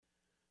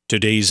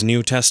Today's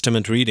New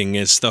Testament reading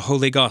is the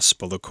Holy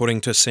Gospel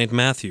according to St.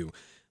 Matthew,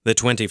 the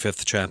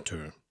 25th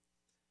chapter.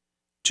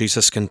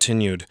 Jesus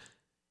continued,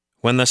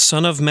 "When the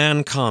Son of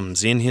Man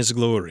comes in his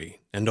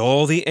glory, and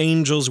all the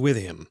angels with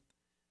him,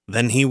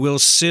 then he will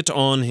sit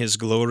on his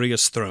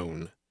glorious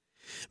throne.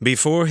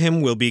 Before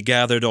him will be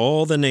gathered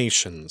all the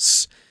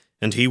nations,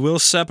 and he will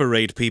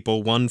separate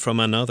people one from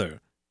another,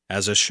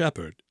 as a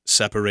shepherd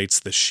separates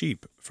the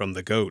sheep from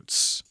the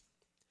goats.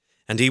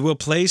 And he will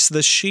place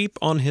the sheep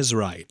on his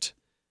right,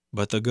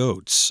 but the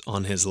goats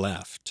on his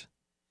left.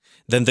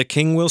 Then the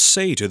king will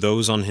say to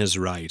those on his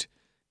right,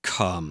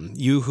 'Come,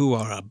 you who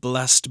are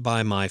blessed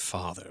by my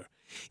Father,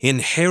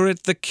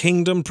 inherit the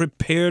kingdom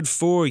prepared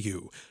for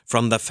you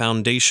from the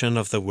foundation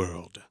of the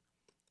world.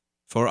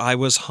 For I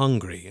was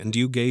hungry, and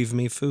you gave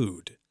me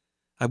food.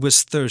 I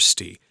was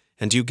thirsty,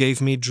 and you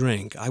gave me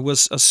drink. I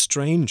was a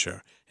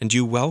stranger, and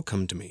you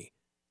welcomed me.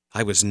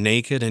 I was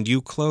naked, and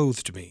you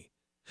clothed me.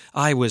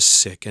 I was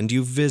sick, and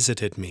you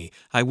visited me.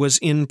 I was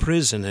in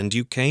prison, and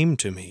you came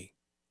to me.'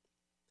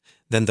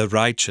 Then the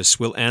righteous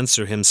will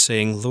answer him,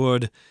 saying,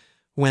 'Lord,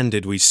 when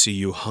did we see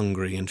you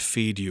hungry and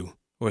feed you,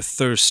 or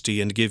thirsty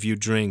and give you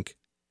drink?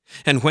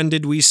 And when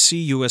did we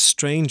see you a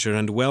stranger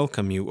and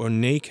welcome you, or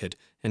naked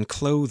and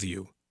clothe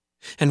you?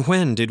 And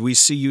when did we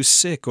see you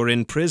sick or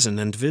in prison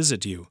and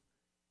visit you?'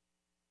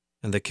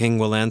 And the king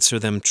will answer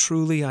them,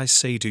 'Truly I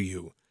say to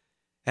you,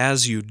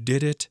 as you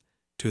did it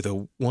to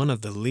the one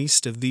of the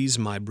least of these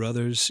my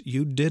brothers,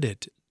 you did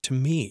it to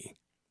me.'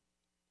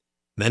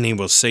 Then he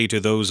will say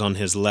to those on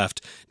his left,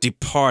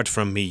 'Depart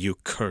from me, you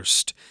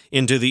cursed,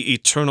 into the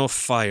eternal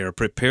fire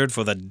prepared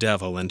for the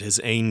devil and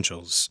his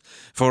angels.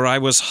 For I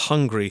was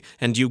hungry,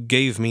 and you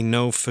gave me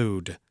no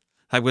food.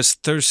 I was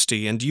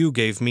thirsty, and you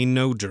gave me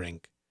no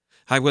drink.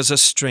 I was a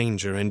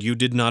stranger, and you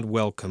did not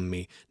welcome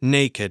me,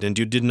 naked, and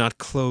you did not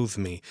clothe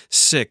me,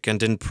 sick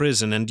and in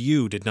prison, and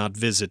you did not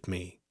visit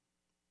me.'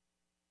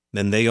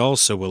 Then they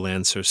also will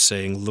answer,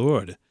 saying,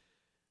 'Lord,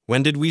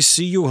 when did we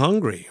see you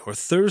hungry, or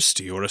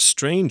thirsty, or a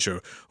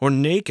stranger, or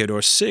naked,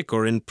 or sick,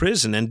 or in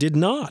prison, and did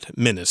not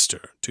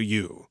minister to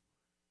you?'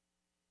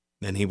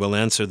 Then he will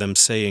answer them,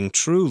 saying,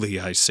 'Truly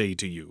I say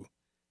to you,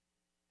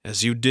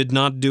 as you did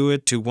not do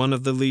it to one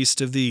of the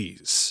least of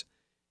these,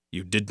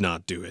 you did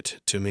not do it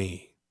to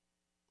me.'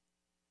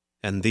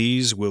 And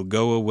these will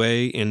go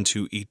away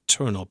into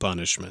eternal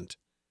punishment,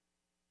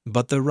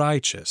 but the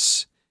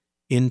righteous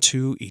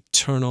into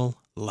eternal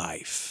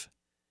life.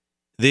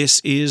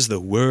 This is the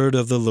word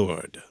of the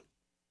Lord."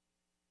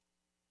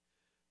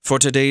 For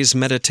today's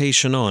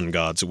meditation on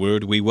God's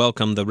Word, we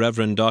welcome the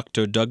Reverend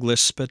Dr.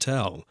 Douglas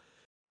Patel.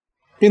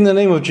 In the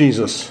name of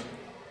Jesus.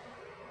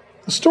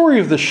 The story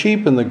of the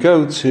sheep and the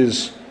goats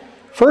is,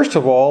 first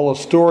of all, a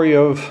story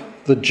of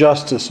the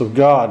justice of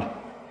God,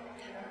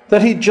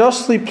 that He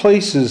justly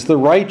places the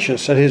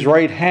righteous at His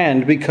right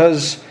hand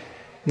because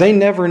they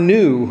never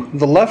knew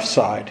the left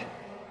side.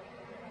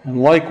 And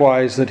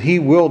likewise, that He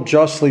will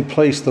justly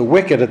place the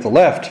wicked at the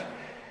left,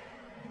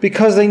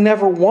 because they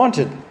never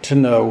wanted to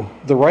know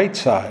the right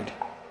side.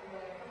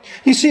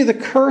 You see, the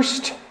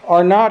cursed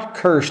are not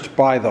cursed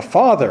by the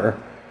Father,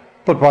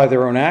 but by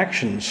their own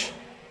actions.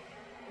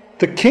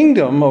 The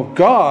kingdom of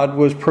God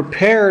was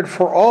prepared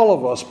for all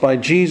of us by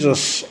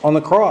Jesus on the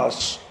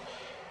cross.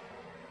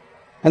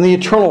 And the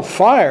eternal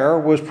fire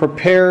was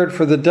prepared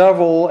for the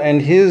devil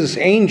and his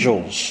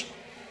angels.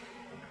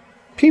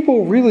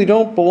 People really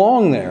don't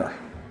belong there.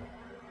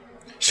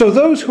 So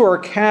those who are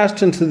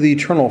cast into the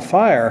eternal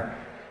fire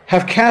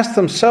have cast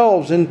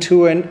themselves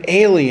into an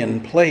alien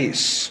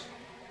place.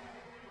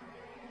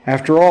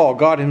 After all,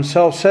 God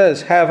Himself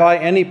says, 'Have I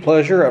any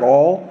pleasure at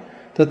all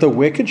that the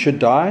wicked should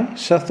die,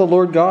 saith the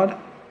Lord God,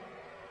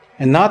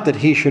 and not that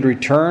he should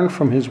return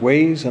from his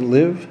ways and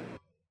live?'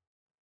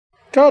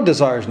 God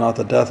desires not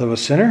the death of a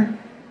sinner,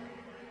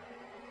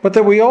 but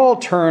that we all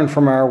turn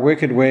from our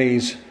wicked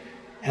ways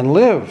and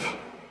live."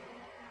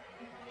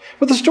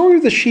 But the story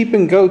of the sheep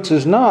and goats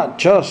is not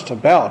just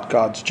about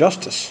God's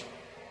justice.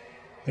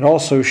 It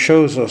also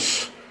shows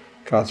us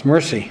God's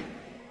mercy.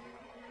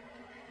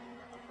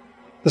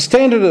 The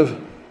standard of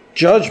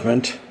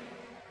judgment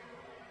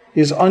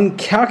is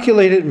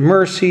uncalculated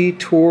mercy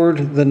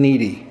toward the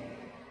needy.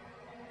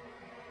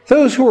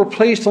 Those who were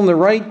placed on the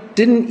right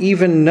didn't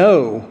even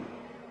know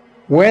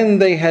when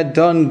they had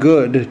done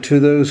good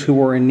to those who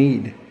were in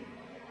need.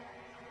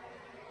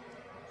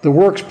 The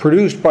works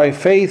produced by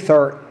faith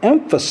are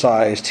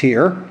emphasized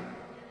here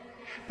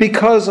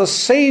because a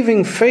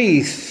saving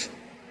faith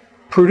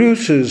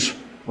produces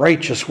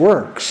righteous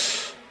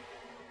works.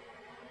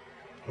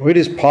 It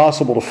is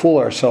possible to fool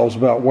ourselves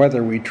about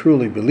whether we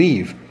truly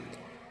believe,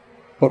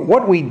 but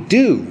what we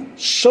do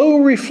so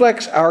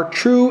reflects our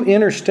true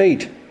inner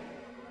state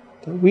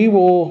that we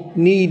will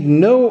need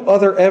no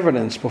other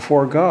evidence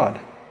before God.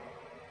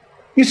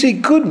 You see,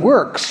 good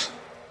works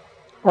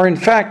are in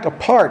fact a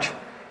part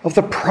of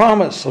the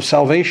promise of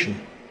salvation.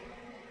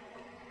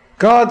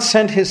 God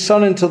sent His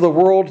Son into the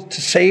world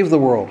to save the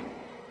world.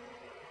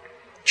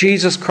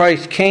 Jesus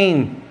Christ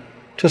came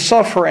to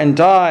suffer and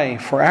die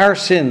for our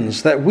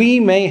sins, that we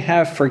may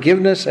have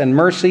forgiveness and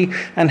mercy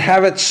and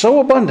have it so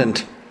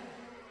abundant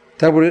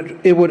that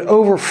it would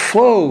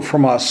overflow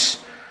from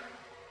us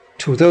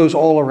to those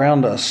all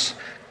around us.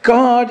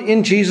 God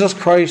in Jesus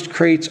Christ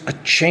creates a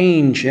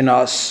change in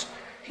us.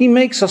 He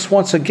makes us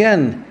once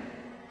again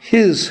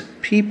His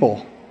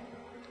people,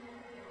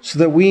 so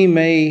that we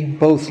may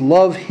both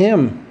love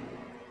Him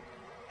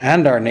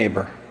and our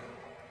neighbor.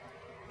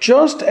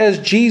 Just as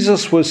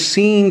Jesus was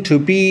seen to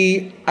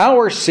be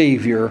our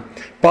Savior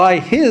by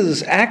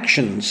His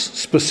actions,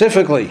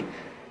 specifically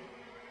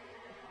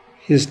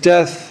His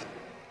death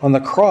on the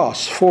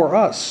cross for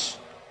us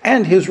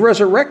and His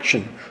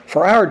resurrection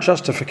for our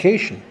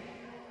justification.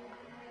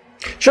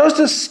 Just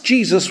as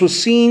Jesus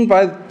was seen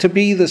to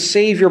be the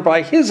Savior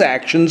by His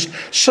actions,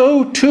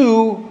 so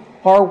too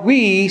are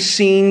we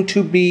seen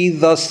to be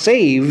the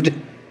saved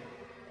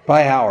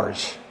by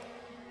ours.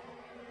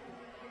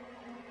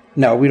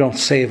 No, we don't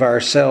save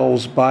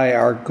ourselves by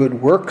our good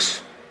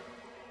works.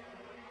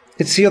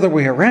 It's the other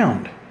way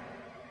around.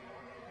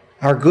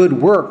 Our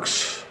good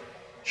works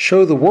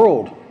show the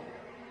world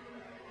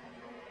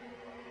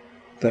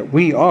that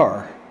we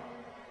are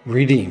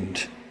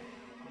redeemed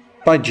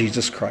by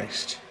Jesus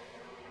Christ.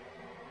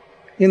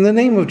 In the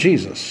name of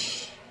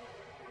Jesus,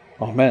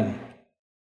 amen.